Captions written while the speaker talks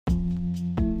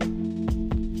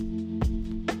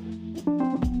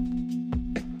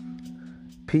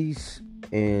Peace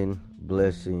and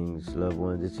blessings, loved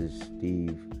ones. This is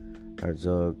Steve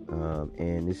Herzog,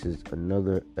 and this is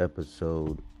another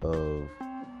episode of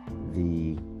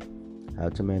the How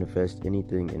to Manifest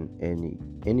Anything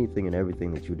and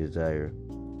Everything That You Desire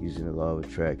using the Law of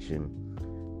Attraction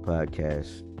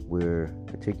podcast, where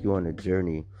I take you on a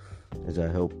journey as I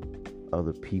help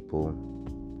other people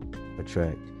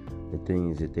attract the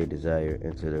things that they desire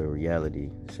into their reality,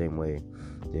 the same way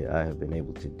that I have been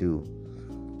able to do.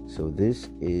 So this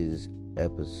is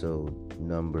episode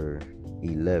number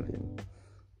 11,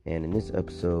 and in this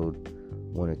episode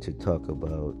I wanted to talk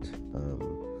about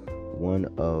one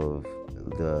of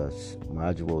the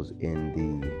modules in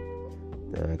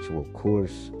the actual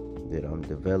course that I'm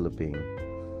developing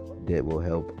that will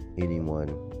help anyone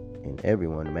and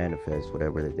everyone manifest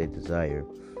whatever that they desire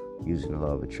using the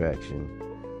law of attraction.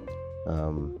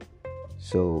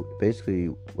 So basically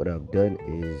what I've done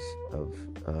is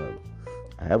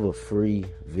I have a free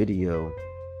video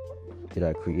that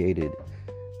I created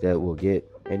that will get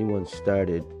anyone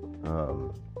started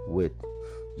with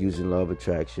using law of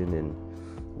attraction, and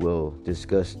we'll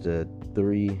discuss the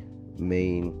 3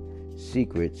 main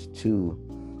secrets to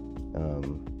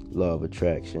law of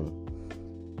attraction.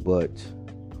 But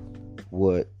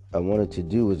what I wanted to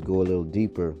do is go a little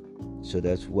deeper, so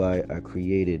that's why I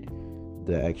created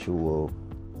the actual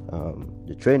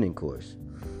the training course.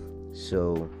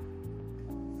 So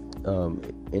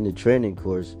in the training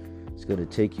course, it's going to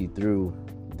take you through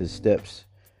the steps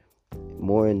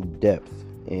more in depth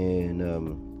and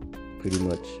pretty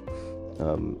much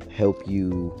help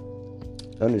you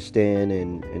understand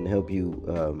and help you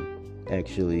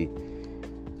actually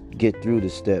get through the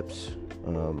steps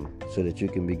so that you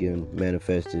can begin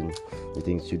manifesting the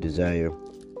things you desire.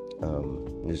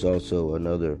 There's also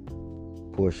another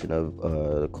portion of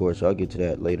the course. I'll get to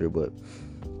that later, but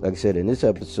like I said, in this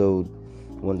episode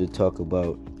I wanted to talk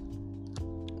about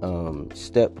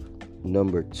step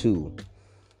number 2,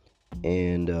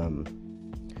 and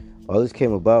all this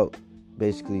came about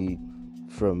basically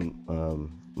from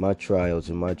my trials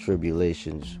and my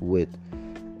tribulations with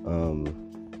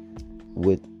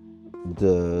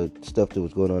the stuff that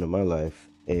was going on in my life,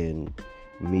 and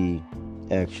me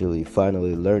actually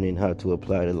finally learning how to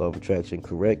apply the law of attraction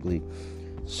correctly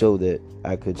so that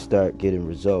I could start getting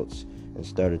results and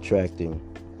start attracting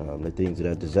the things that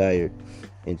I desired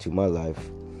into my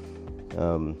life.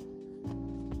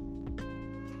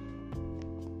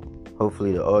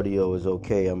 Hopefully the audio is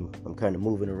okay. I'm kind of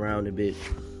moving around a bit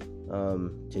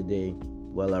today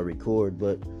while I record,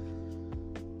 but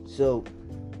so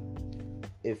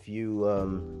if you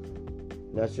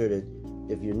not sure that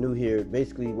if you're new here,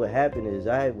 basically what happened is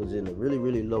I was in a really,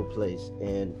 really low place,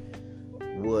 and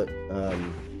what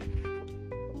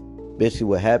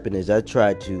happened is I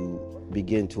tried to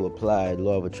begin to apply the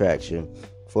law of attraction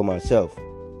for myself,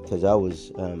 because I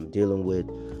was dealing with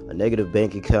a negative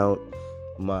bank account.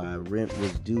 My rent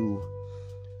was due.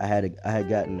 I had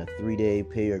gotten a 3-day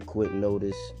pay or quit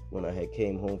notice when I had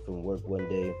came home from work one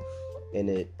day, and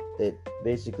it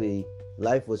basically,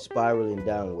 life was spiraling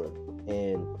downward,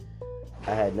 and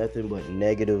I had nothing but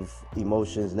negative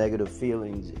emotions, negative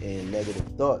feelings, and negative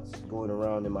thoughts going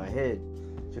around in my head,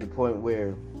 to the point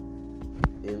where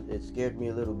it scared me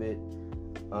a little bit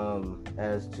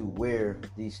as to where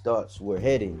these thoughts were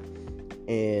heading.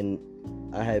 And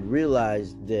I had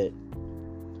realized that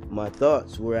my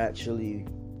thoughts were actually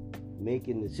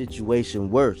making the situation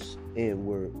worse,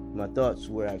 and my thoughts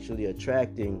were actually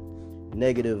attracting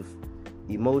negative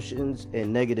emotions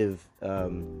and negative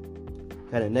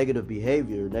kind of negative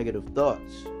behavior, negative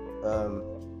thoughts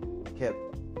kept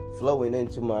flowing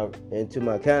into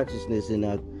my consciousness. And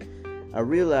I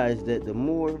realized that the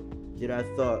more that I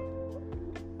thought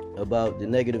about the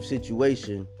negative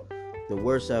situation, the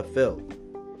worse I felt.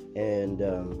 And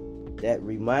that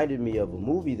reminded me of a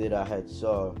movie that I had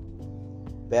saw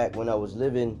back when I was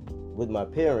living with my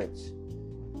parents.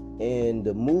 And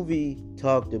the movie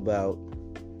talked about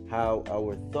how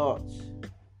our thoughts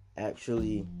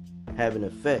actually have an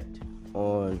effect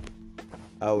on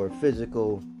our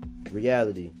physical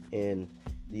reality and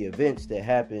the events that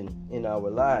happen in our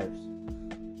lives.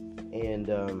 And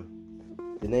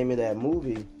the name of that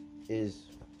movie is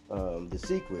The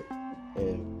Secret,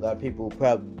 and a lot of people are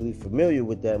probably familiar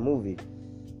with that movie.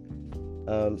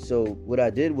 So what I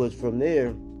did was, from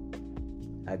there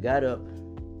I got up,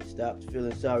 stopped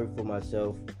feeling sorry for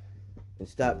myself, and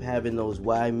stopped having those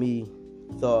why me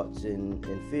thoughts and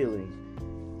feelings.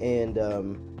 And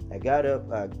I got up,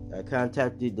 I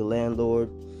contacted the landlord,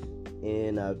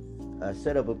 and I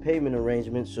set up a payment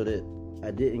arrangement so that I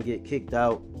didn't get kicked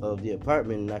out of the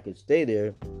apartment and I could stay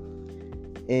there.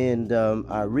 And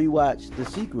I rewatched The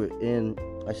Secret, and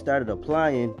I started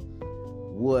applying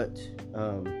what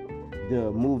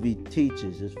the movie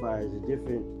teaches as far as the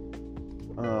different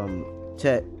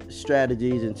tech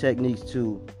strategies and techniques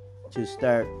to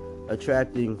start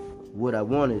attracting what I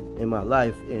wanted in my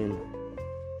life. And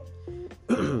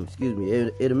excuse me,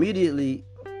 it immediately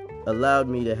allowed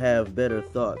me to have better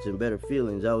thoughts and better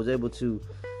feelings. I was able to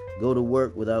go to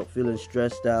work without feeling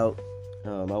stressed out.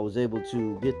 I was able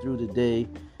to get through the day,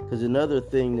 because another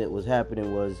thing that was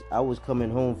happening was I was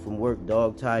coming home from work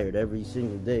dog tired every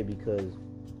single day, because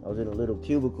I was in a little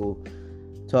cubicle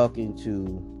talking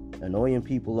to annoying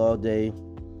people all day,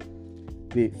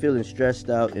 feeling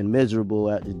stressed out and miserable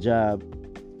at the job,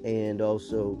 and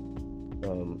also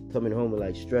coming home with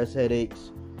like stress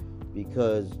headaches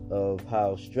because of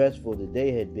how stressful the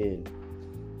day had been.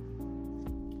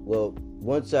 Well,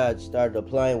 once I started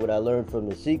applying what I learned from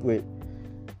The Secret,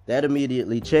 that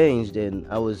immediately changed, and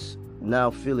I was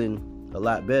now feeling a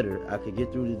lot better. I could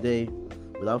get through the day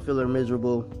without feeling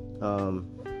miserable.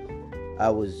 I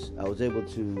was able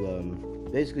to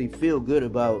basically feel good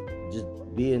about just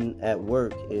being at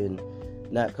work and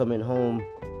not coming home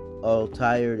all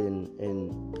tired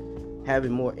and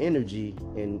having more energy,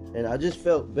 and I just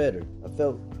felt better. I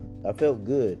felt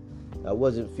good. I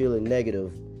wasn't feeling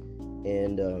negative,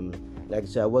 and like I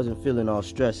said, I wasn't feeling all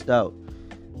stressed out.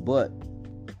 But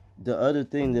the other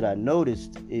thing that I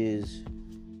noticed is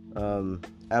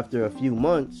after a few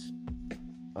months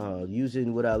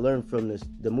using what I learned from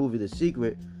the movie The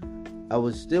Secret, I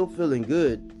was still feeling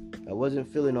good. I wasn't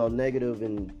feeling all negative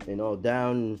and all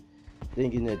down,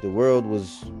 thinking that the world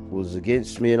was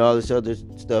against me and all this other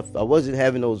stuff. I wasn't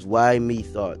having those why me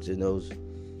thoughts and those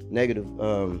negative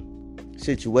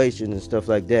situations and stuff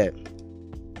like that.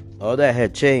 All that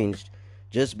had changed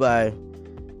just by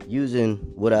using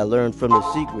what I learned from The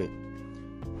Secret.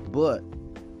 But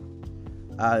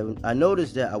I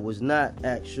noticed that I was not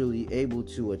actually able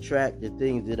to attract the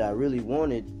things that I really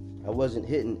wanted. I wasn't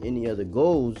hitting any other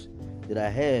goals that I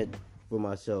had for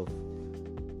myself.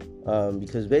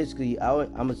 Because basically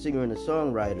I'm a singer and a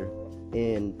songwriter,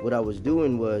 and what I was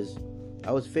doing was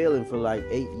I was failing for like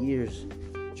 8 years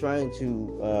trying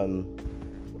to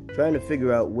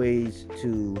figure out ways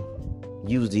to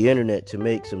use the internet to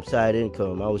make some side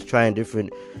income. I was trying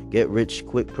different get rich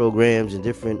quick programs and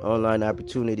different online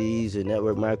opportunities and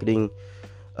network marketing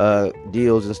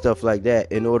deals and stuff like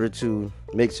that in order to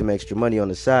make some extra money on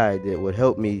the side that would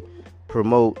help me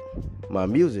promote my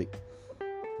music.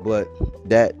 But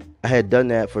that I had done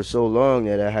that for so long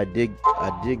that I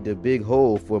digged a big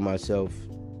hole for myself,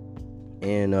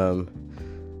 and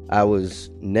I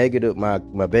was negative. My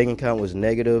bank account was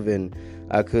negative, and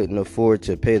I couldn't afford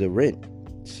to pay the rent.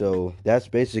 So that's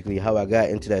basically how I got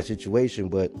into that situation.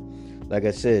 But like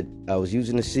I said, I was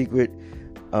using The Secret,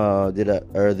 what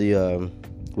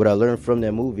I learned from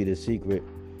that movie, The Secret.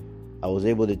 I was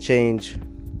able to change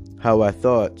how I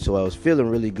thought, so I was feeling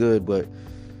really good, but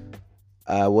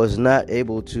I was not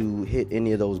able to hit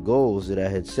any of those goals that I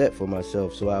had set for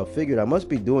myself. So I figured I must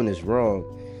be doing this wrong,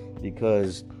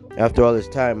 because after all this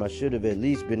time, I should have at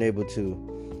least been able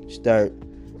to start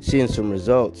seeing some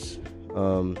results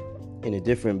in the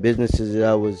different businesses that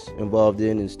I was involved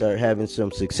in, and start having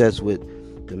some success with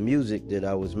the music that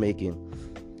I was making.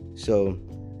 So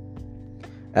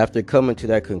after coming to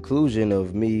that conclusion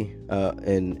of me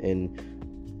and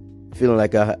feeling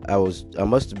like I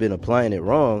must have been applying it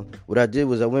wrong, what I did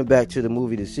was I went back to the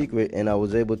movie The Secret, and I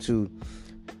was able to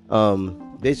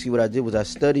basically what I did was I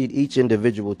studied each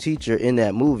individual teacher in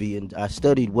that movie, and I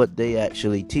studied what they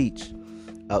actually teach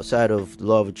outside of the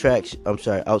law of attraction.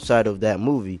 Outside of that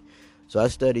movie. So I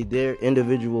studied their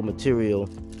individual material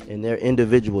and their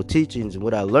individual teachings, and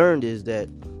what I learned is that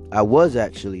I was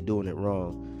actually doing it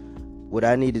wrong. What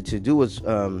I needed to do was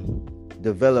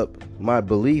develop my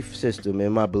belief system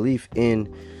and my belief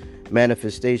in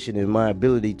manifestation and my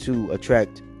ability to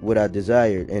attract what I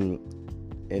desired, and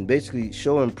basically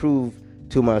show and prove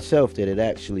to myself that it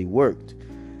actually worked.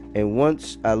 And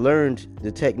once I learned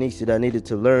the techniques that I needed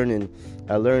to learn, and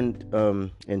I learned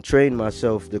and trained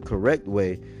myself the correct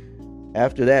way,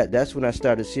 after that's when I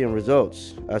started seeing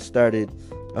results. I started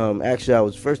actually I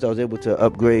was able to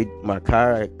upgrade my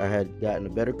car. I had gotten a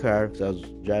better car because I was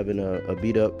driving a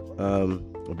beat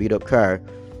up car,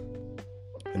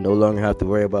 and no longer have to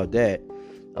worry about that.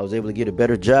 I was able to get a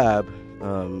better job,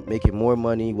 making more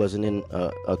money, wasn't in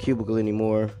a cubicle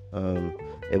anymore,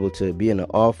 able to be in the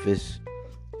office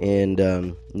and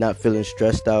not feeling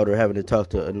stressed out or having to talk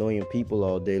to annoying people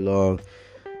all day long.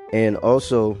 And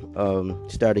also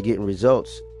started getting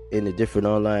results in the different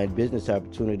online business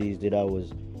opportunities that I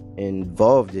was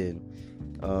involved in.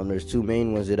 There's two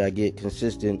main ones that I get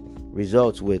consistent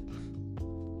results with.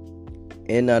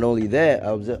 And not only that,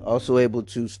 I was also able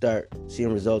to start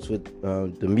seeing results with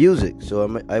the music. So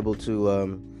I'm able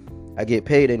to, I get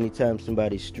paid anytime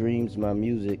somebody streams my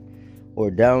music or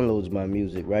downloads my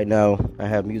music. Right now, I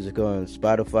have music on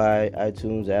Spotify,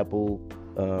 iTunes,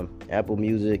 Apple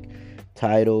Music,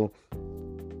 Tidal.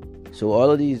 So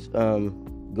all of these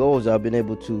goals I've been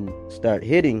able to start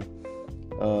hitting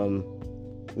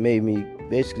made me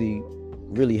basically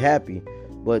really happy.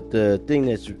 But the thing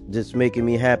that's making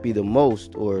me happy the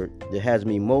most, or that has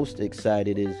me most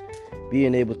excited, is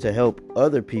being able to help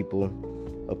other people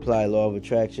apply law of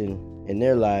attraction in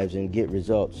their lives and get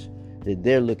results that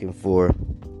they're looking for,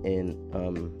 and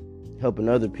helping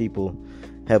other people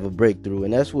have a breakthrough.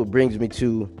 And that's what brings me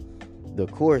to the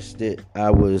course that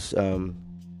I was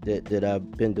that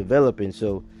I've been developing.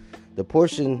 So the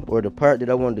portion or the part that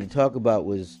I wanted to talk about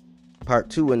was part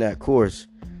 2 in that course.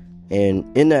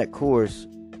 And in that course,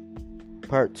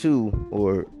 part 2,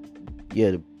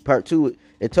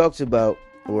 it talks about,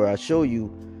 or I show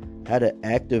you how to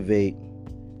activate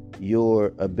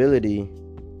your ability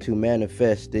to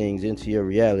manifest things into your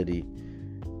reality.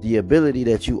 The ability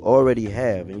that you already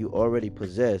have and you already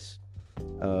possess.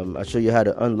 I show you how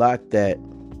to unlock that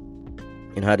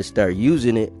and how to start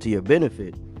using it to your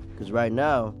benefit. Because right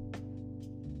now,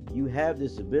 you have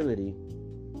this ability,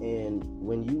 and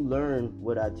when you learn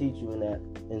what I teach you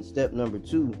in step number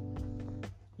 2,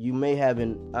 you may have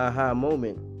an aha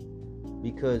moment,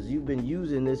 because you've been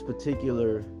using this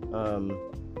particular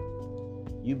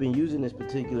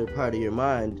part of your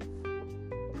mind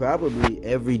probably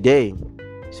every day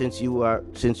since you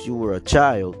were a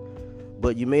child,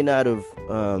 but you may not have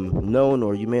known,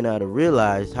 or you may not have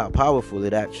realized how powerful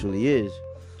it actually is,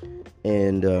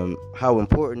 and how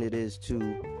important it is to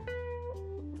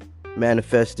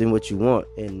manifesting what you want.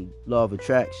 And law of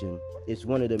attraction, it's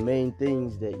one of the main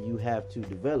things that you have to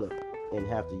develop and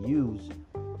have to use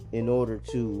in order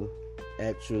to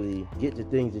actually get the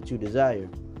things that you desire.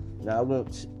 Now,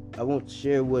 I won't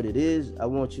share what it is. I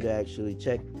want you to actually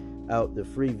check out the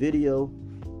free video.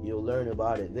 You'll learn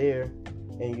about it there,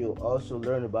 and you'll also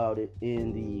learn about it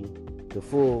in the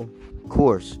full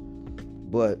course.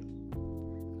 But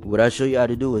what I show you how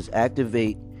to do is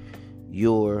activate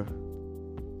your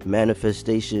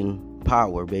manifestation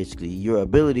power, basically your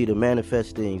ability to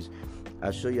manifest things.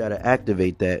 I'll show you how to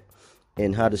activate that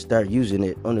and how to start using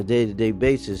it on a day-to-day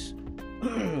basis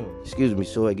excuse me,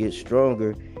 so it gets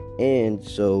stronger, and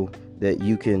so that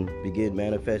you can begin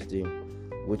manifesting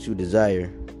what you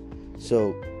desire.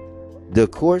 So the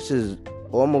course is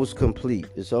almost complete.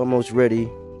 It's almost ready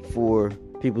for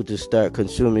people to start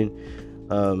consuming.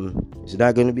 It's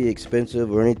not going to be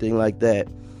expensive or anything like that,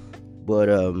 but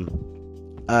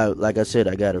like I said,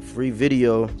 I got a free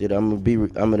video that I'm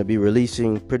gonna be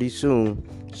releasing pretty soon.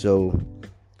 So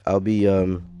I'll be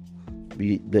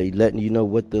letting you know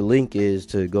what the link is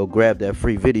to go grab that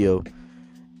free video,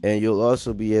 and you'll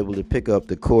also be able to pick up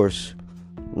the course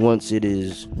once it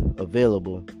is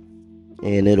available,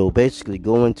 and it'll basically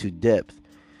go into depth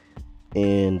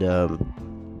and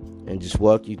just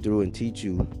walk you through and teach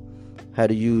you how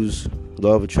to use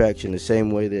law of attraction the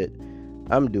same way that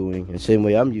I'm doing, the same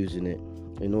way I'm using it,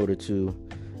 in order to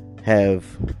have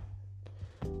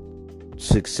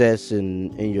success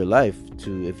in your life.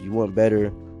 If you want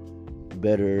better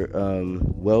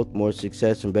wealth, more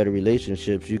success, and better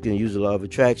relationships, you can use the law of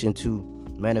attraction to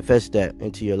manifest that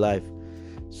into your life.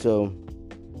 So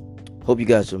hope you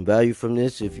got some value from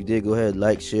this. If you did, go ahead,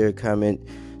 like, share, comment,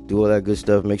 do all that good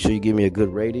stuff. Make sure you give me a good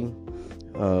rating.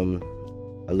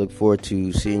 I look forward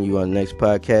to seeing you on the next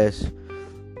podcast.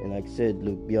 And like I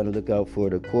said, be on the lookout for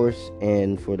the course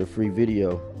and for the free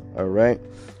video. All right.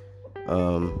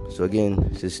 So again,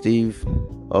 this is Steve.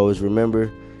 Always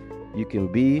remember, you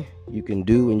can be, you can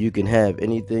do, and you can have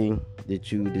anything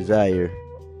that you desire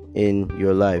in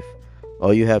your life.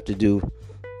 All you have to do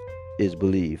is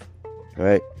believe. All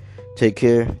right. Take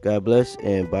care. God bless,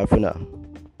 and bye for now.